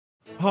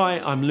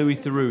Hi, I'm Louis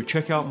Theroux.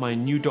 Check out my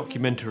new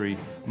documentary,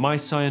 My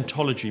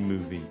Scientology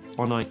Movie,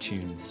 on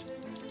iTunes.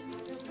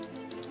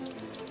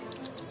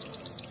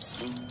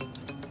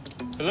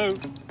 Hello?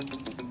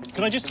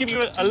 Can I just give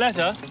you a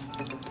letter?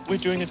 We're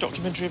doing a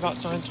documentary about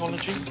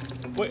Scientology.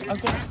 Wait, I've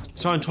got...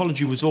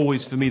 Scientology was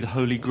always, for me, the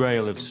holy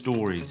grail of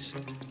stories.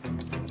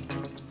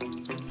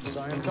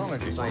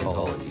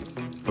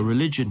 Scientology. A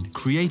religion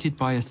created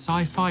by a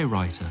sci-fi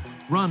writer,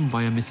 run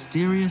by a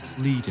mysterious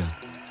leader,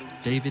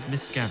 David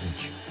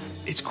Miscavige.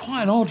 It's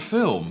quite an odd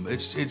film.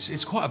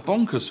 It's quite a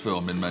bonkers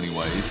film in many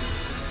ways.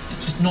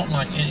 It's just not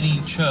like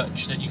any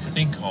church that you could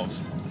think of.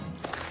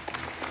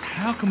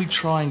 How can we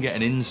try and get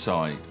an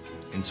insight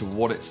into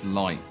what it's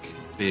like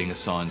being a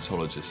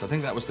Scientologist? I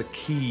think that was the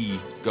key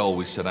goal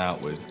we set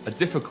out with. A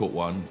difficult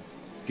one,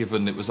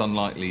 given it was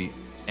unlikely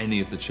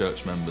any of the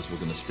church members were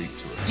going to speak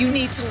to us. You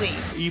need to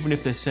leave. Even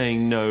if they're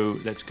saying no,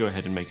 let's go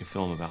ahead and make a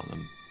film about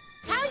them.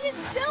 How you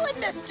doing,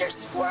 Mr.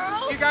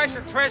 Squirrel? You guys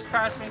are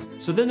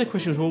trespassing. So then the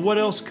question was, well, what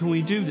else can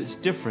we do that's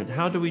different?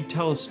 How do we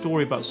tell a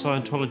story about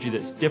Scientology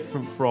that's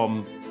different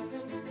from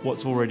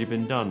what's already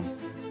been done?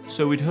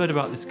 So we'd heard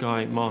about this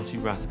guy, Marty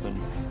Rathbun.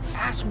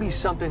 Ask me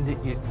something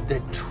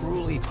that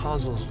truly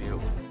puzzles you.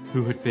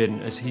 Who had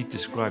been, as he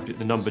described it,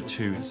 the number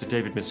 2 for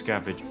David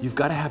Miscavige. You've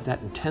got to have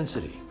that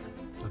intensity,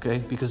 okay?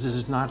 Because this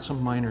is not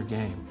some minor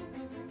game.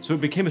 So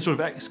it became a sort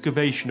of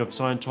excavation of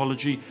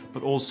Scientology,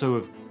 but also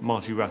of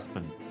Marty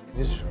Rathbun.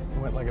 Just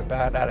went like a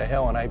bat out of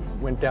hell, and I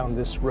went down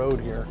this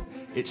road here.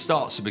 It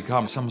starts to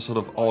become some sort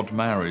of odd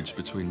marriage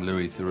between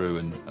Louis Theroux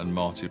and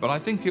Marty, but I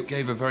think it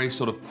gave a very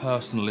sort of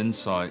personal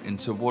insight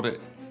into what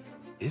it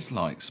is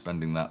like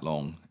spending that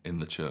long in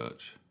the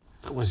church.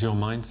 That was your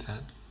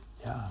mindset?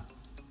 Yeah.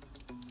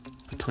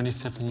 For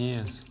 27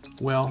 years?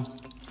 Well,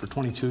 for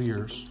 22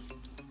 years.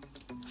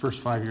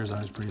 First 5 years, I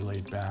was pretty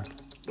laid back.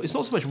 It's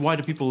not so much why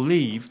do people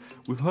leave.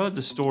 We've heard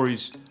the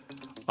stories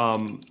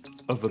of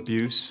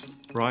abuse,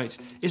 right?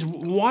 It's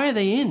why are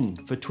they in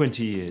for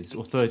 20 years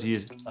or 30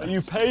 years?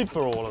 You paid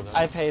for all of that?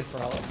 I paid for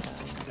all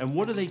of that. And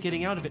what are they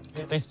getting out of it?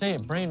 They say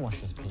it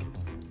brainwashes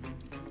people.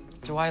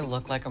 Do I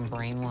look like I'm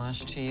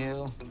brainwashed to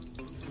you?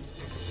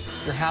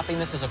 Your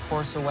happiness is a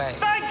course away.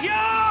 Thank you!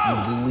 You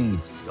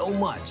believe so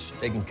much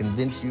they can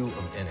convince you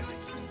of anything.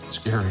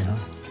 Scary, huh?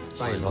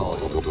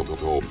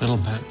 Scientology. Little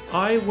bit.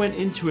 I went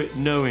into it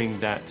knowing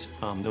that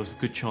there was a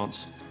good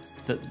chance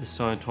that the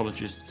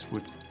Scientologists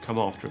would come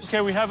after us.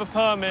 Okay, we have a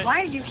permit. Why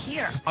are you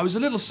here? I was a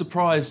little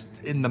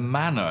surprised in the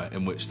manner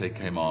in which they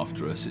came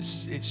after us.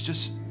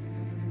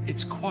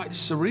 It's quite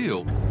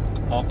surreal.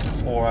 After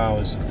 4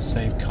 hours of the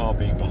same car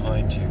being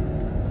behind you,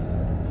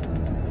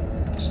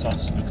 it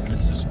starts to look a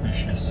bit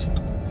suspicious.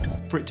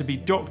 For it to be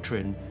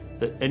doctrine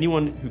that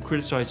anyone who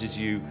criticizes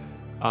you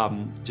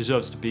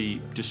deserves to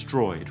be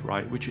destroyed,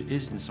 right, which it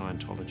is in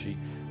Scientology,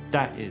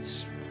 that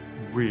is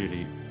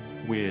really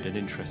weird and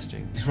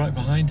interesting. He's right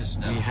behind us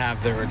now. We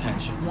have their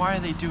attention. Why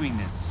are they doing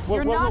this?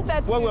 You're not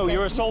that stupid. Whoa,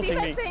 you're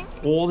assaulting me.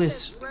 All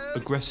this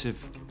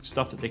aggressive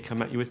stuff that they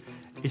come at you with,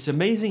 it's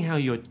amazing how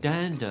your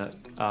dander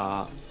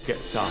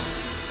gets up.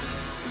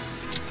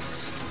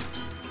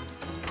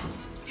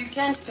 You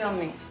can't film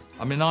me.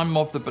 I mean, I'm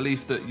of the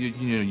belief that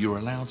you're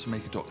allowed to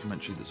make a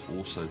documentary that's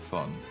also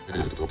fun.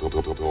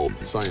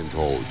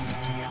 Scientology.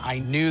 I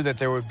knew that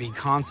there would be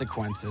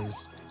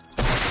consequences.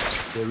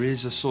 There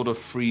is a sort of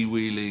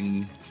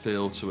freewheeling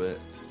feel to it.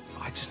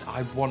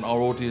 I want our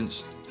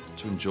audience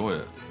to enjoy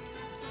it.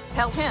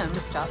 Tell him to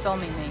stop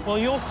filming me. Well,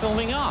 you're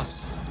filming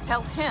us.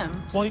 Tell him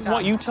to Well, stop.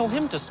 what? You tell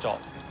him to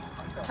stop.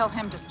 Tell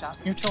him to stop.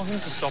 You tell him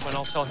to stop, and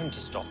I'll tell him to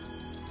stop.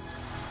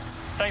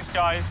 Thanks,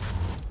 guys.